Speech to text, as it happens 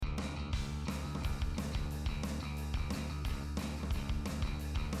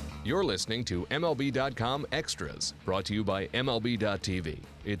You're listening to MLB.com Extras, brought to you by MLB.tv.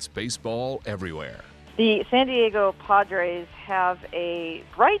 It's baseball everywhere. The San Diego Padres have a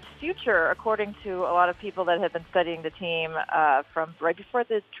bright future, according to a lot of people that have been studying the team from right before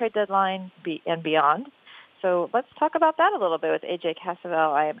the trade deadline and beyond. So let's talk about that a little bit with AJ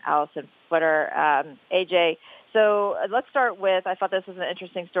Cassavell. I am Alyson Footer. AJ, so let's start with, I thought this was an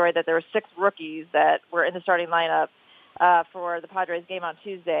interesting story, that there were 6 rookies that were in the starting lineup for the Padres game on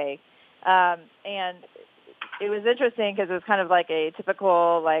Tuesday. And it was interesting because it was kind of like a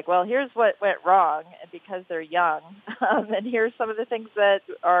typical, like, well, here's what went wrong because they're young. And here's some of the things that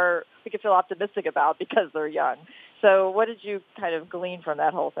we can feel optimistic about because they're young. So what did you kind of glean from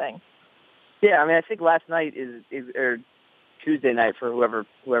that whole thing? Yeah, I mean, I think last night or Tuesday night for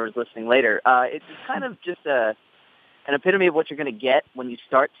whoever's listening later. It's kind of just an epitome of what you're going to get when you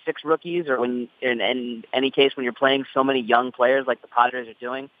start 6 rookies, or when, in any case, when you're playing so many young players like the Padres are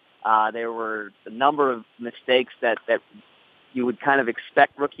doing. There were a number of mistakes that you would kind of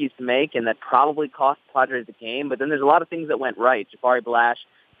expect rookies to make, and that probably cost the Padres the game. But then there's a lot of things that went right. Jabari Blash,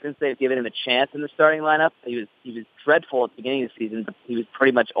 since they've given him a chance in the starting lineup, he was dreadful at the beginning of the season, but he was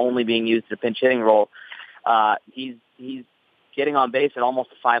pretty much only being used in a pinch hitting role. He's getting on base at almost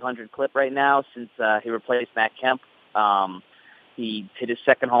a 500 clip right now since he replaced Matt Kemp. He hit his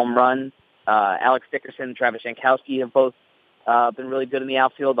second home run. Alex Dickerson and Travis Jankowski have both been really good in the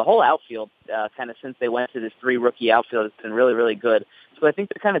outfield. The whole outfield, kind of since they went to this 3-rookie outfield, has been really, really good. So I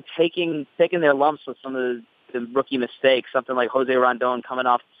think they're kind of taking their lumps with some of the rookie mistakes, something like Jose Rondon coming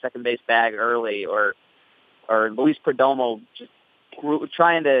off the second base bag early, or Luis Perdomo just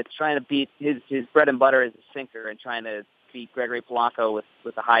trying to beat his bread and butter as a sinker and trying to beat Gregory Polanco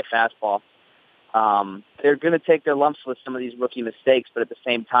with a high fastball. They're going to take their lumps with some of these rookie mistakes, but at the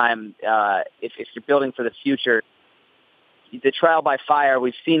same time, if you're building for the future, the trial by fire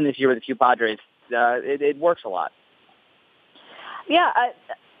we've seen this year with a few Padres, it works a lot. Yeah,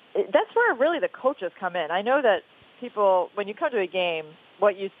 that's where really the coaches come in. I know that people, when you come to a game,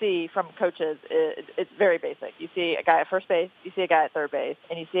 what you see from coaches, it's very basic. You see a guy at first base, you see a guy at third base,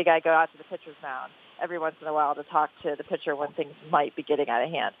 and you see a guy go out to the pitcher's mound every once in a while to talk to the pitcher when things might be getting out of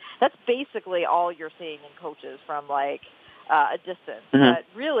hand. That's basically all you're seeing in coaches from, like, a distance. Mm-hmm. But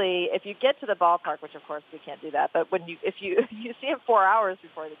really, if you get to the ballpark, which of course we can't do that, but if you see him 4 hours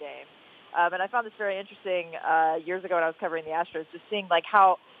before the game, and I found this very interesting years ago when I was covering the Astros, just seeing like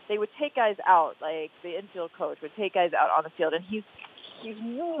how they would take guys out, like the infield coach would take guys out on the field, and he's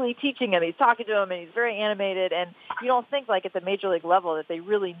really teaching him. He's talking to him, and he's very animated. And you don't think, like, at the major league level that they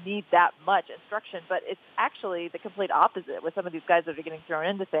really need that much instruction, but it's actually the complete opposite with some of these guys that are getting thrown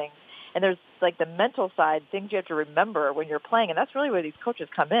into things. And there's, like, the mental side, things you have to remember when you're playing, and that's really where these coaches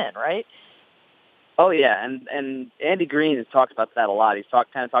come in, right? Oh yeah, and Andy Green has talked about that a lot. He's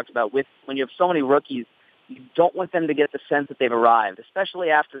talked about when you have so many rookies, you don't want them to get the sense that they've arrived, especially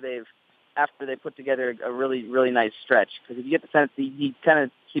after they put together a really, really nice stretch. Because if you get the sense, he kind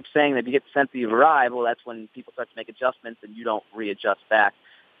of keeps saying that if you get the sense that you've arrived, well, that's when people start to make adjustments and you don't readjust back.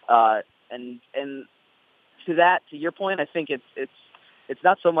 And to your point, I think it's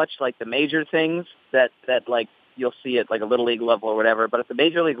not so much like the major things that like you'll see at like a little league level or whatever, but at the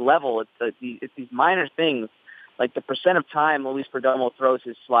major league level, it's these minor things, like the percent of time Luis Perdomo throws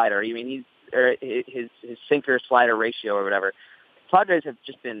his slider. I mean, his sinker slider ratio or whatever. Padres have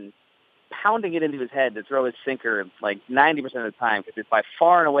just been pounding it into his head to throw his sinker like 90% of the time, because it's by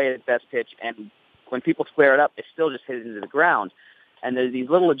far and away his best pitch. And when people square it up, it still just hits into the ground. And there's these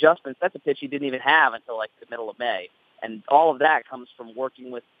little adjustments. That's a pitch he didn't even have until like the middle of May. And all of that comes from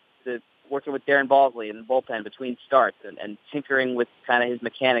working with Darren Balsley in the bullpen between starts and tinkering with kind of his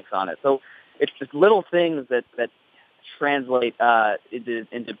mechanics on it. So it's just little things that translate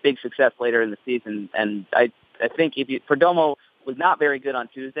into big success later in the season. And I think Perdomo was not very good on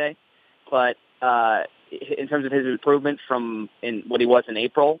Tuesday, but in terms of his improvement from what he was in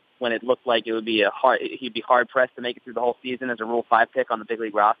April, when it looked like he'd be hard pressed to make it through the whole season as a Rule 5 pick on the big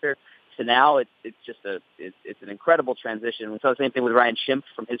league roster, to now it's an incredible transition. We saw the same thing with Ryan Schimpf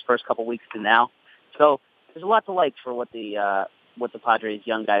from his first couple weeks to now. So there's a lot to like for what the Padres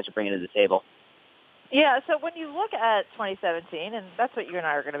young guys are bringing to the table. Yeah, so when you look at 2017, and that's what you and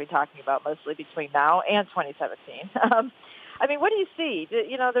I are going to be talking about mostly between now and 2017, I mean, what do you see?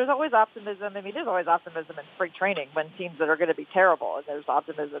 You know, there's always optimism. I mean, there's always optimism in spring training when teams that are going to be terrible, and there's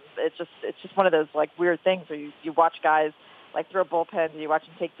optimism. It's just one of those, like, weird things where you watch guys, like, throw bullpens, and you watch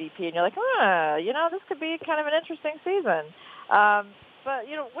them take BP, and you're like, you know, this could be kind of an interesting season. But,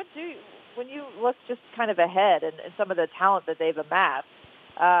 you know, when you look just kind of ahead and some of the talent that they've amassed,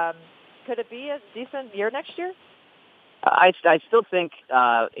 could it be a decent year next year? I still think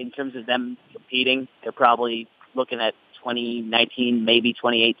in terms of them competing, they're probably looking at 2019, maybe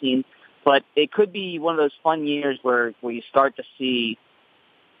 2018. But it could be one of those fun years where you start to see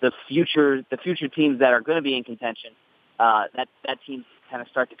the future teams that are going to be in contention. That teams kind of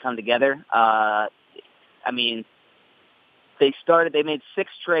start to come together. I mean, they made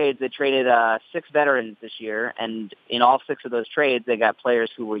 6 trades. They traded 6 veterans this year, and in all 6 of those trades, they got players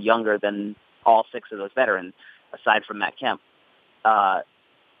who were younger than all 6 of those veterans, aside from Matt Kemp.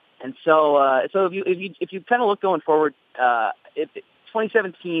 And so if you kind of look going forward,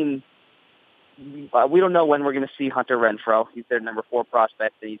 2017, we don't know when we're going to see Hunter Renfroe. He's their number 4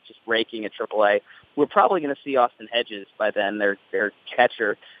 prospect, and he's just raking at AAA. We're probably going to see Austin Hedges by then, their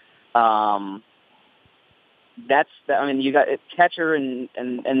catcher. You got catcher and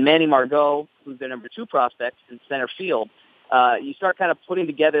Manny Margot, who's their number 2 prospect in center field. You start kind of putting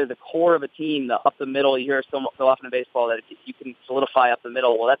together the core of a team, up the middle. You hear so often in baseball that if you can solidify up the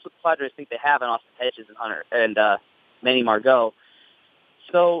middle. Well, that's what the Padres think they have in Austin Hedges and Hunter and Manny Margot.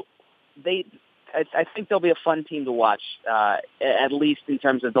 So I think they'll be a fun team to watch, at least in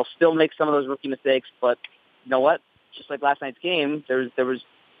terms of they'll still make some of those rookie mistakes. But you know what? Just like last night's game, there was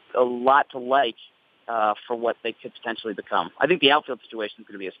a lot to like for what they could potentially become. I think the outfield situation is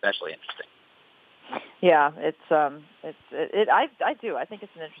going to be especially interesting. Yeah, I do. I think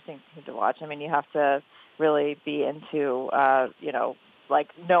it's an interesting thing to watch. I mean, you have to really be into, like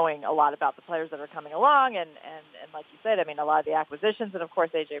knowing a lot about the players that are coming along, and like you said, I mean, a lot of the acquisitions, and of course,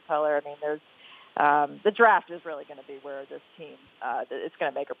 AJ Preller. I mean, there's the draft is really going to be where this team, it's going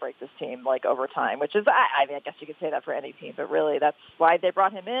to make or break this team, like over time. Which is, I mean, I guess you could say that for any team, but really, that's why they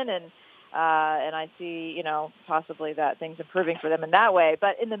brought him in, and I see, possibly that things improving for them in that way.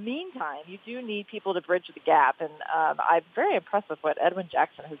 But in the meantime, you do need people to bridge the gap. And I'm very impressed with what Edwin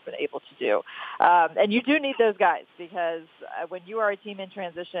Jackson has been able to do. And you do need those guys because when you are a team in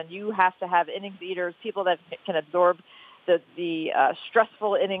transition, you have to have innings eaters, people that can absorb the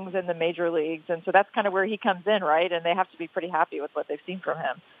stressful innings in the major leagues. And so that's kind of where he comes in, right? And they have to be pretty happy with what they've seen from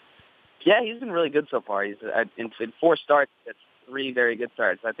him. Yeah, he's been really good so far. He's in 4 starts. That's 3 very good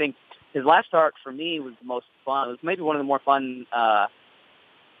starts. I think his last start for me was the most fun. It was maybe one of the more fun kind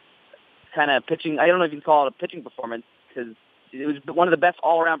of pitching. I don't know if you can call it a pitching performance because it was one of the best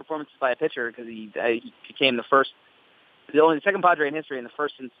all-around performances by a pitcher because he became the second Padre in history and the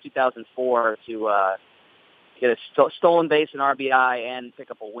first since 2004 to get a stolen base, an RBI, and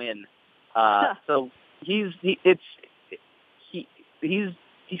pick up a win. So he's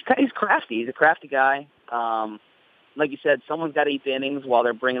crafty. He's a crafty guy. Like you said, someone's got to eat the innings while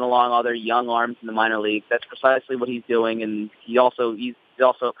they're bringing along all their young arms in the minor leagues. That's precisely what he's doing, and he's also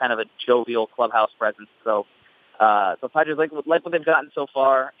kind of a jovial clubhouse presence. So Padres like what they've gotten so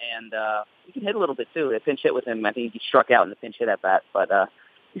far, and he can hit a little bit too. They pinch hit with him. I think he struck out in the pinch hit at bat, but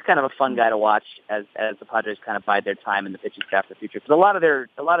he's kind of a fun guy to watch as the Padres kind of bide their time in the pitching staff of the future. Because a lot of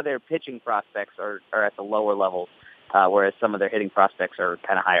their pitching prospects are at the lower levels, whereas some of their hitting prospects are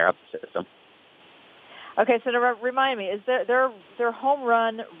kind of higher up the system. Okay, so to remind me, is their home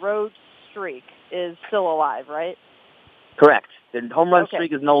run road streak is still alive, right? Correct. The home run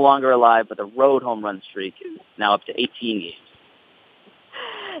streak is no longer alive, but the road home run streak is now up to 18 games.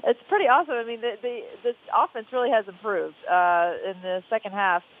 It's pretty awesome. I mean, the offense really has improved. In the second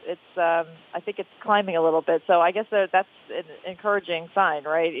half, I think it's climbing a little bit. So I guess that's an encouraging sign,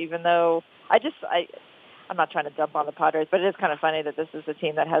 right? Even though I'm not trying to dump on the Padres, but it is kind of funny that this is a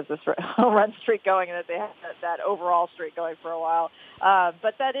team that has this home run streak going and that they have that overall streak going for a while.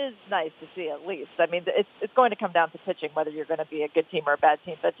 But that is nice to see at least. I mean, it's going to come down to pitching, whether you're going to be a good team or a bad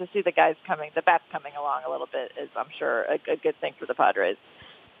team. But to see the bats coming along a little bit is, I'm sure, a good thing for the Padres.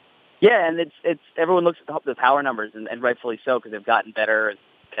 Yeah, and it's everyone looks at the power numbers, and rightfully so, because they've gotten better.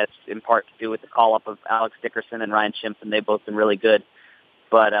 That's in part to do with the call-up of Alex Dickerson and Ryan Schimpf, and they've both been really good.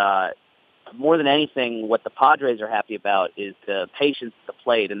 But more than anything, what the Padres are happy about is the patience at the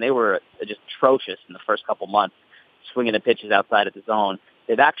plate, and they were just atrocious in the first couple months, swinging at pitches outside of the zone.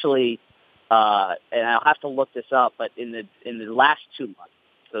 They've actually, and I'll have to look this up, but in the last 2 months,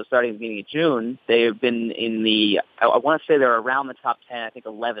 so starting at the beginning of June, they have been I want to say they're around the top 10, I think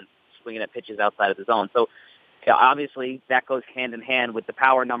 11, swinging at pitches outside of the zone. So obviously that goes hand in hand with the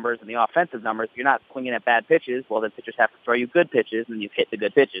power numbers and the offensive numbers. If you're not swinging at bad pitches, well, then pitchers have to throw you good pitches, and you've hit the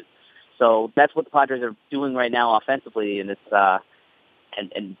good pitches. So that's what the Padres are doing right now offensively, and it's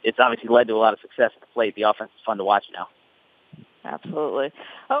and it's obviously led to a lot of success at the plate. The offense is fun to watch now. Absolutely.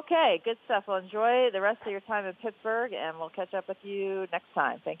 Okay, good stuff. Well, enjoy the rest of your time in Pittsburgh, and we'll catch up with you next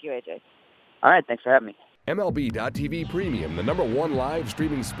time. Thank you, AJ. All right, thanks for having me. MLB.TV Premium, the #1 live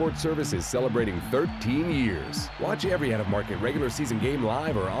streaming sports service, is celebrating 13 years. Watch every out-of-market regular season game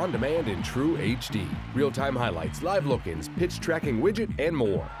live or on demand in true HD. Real-time highlights, live look-ins, pitch tracking widget, and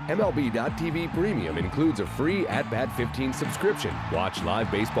more. MLB.TV Premium includes a free At-Bat 15 subscription. Watch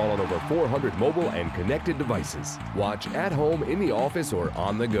live baseball on over 400 mobile and connected devices. Watch at home, in the office, or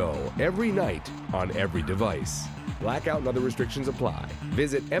on the go every night on every device. Blackout and other restrictions apply.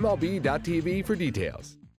 Visit MLB.TV for details.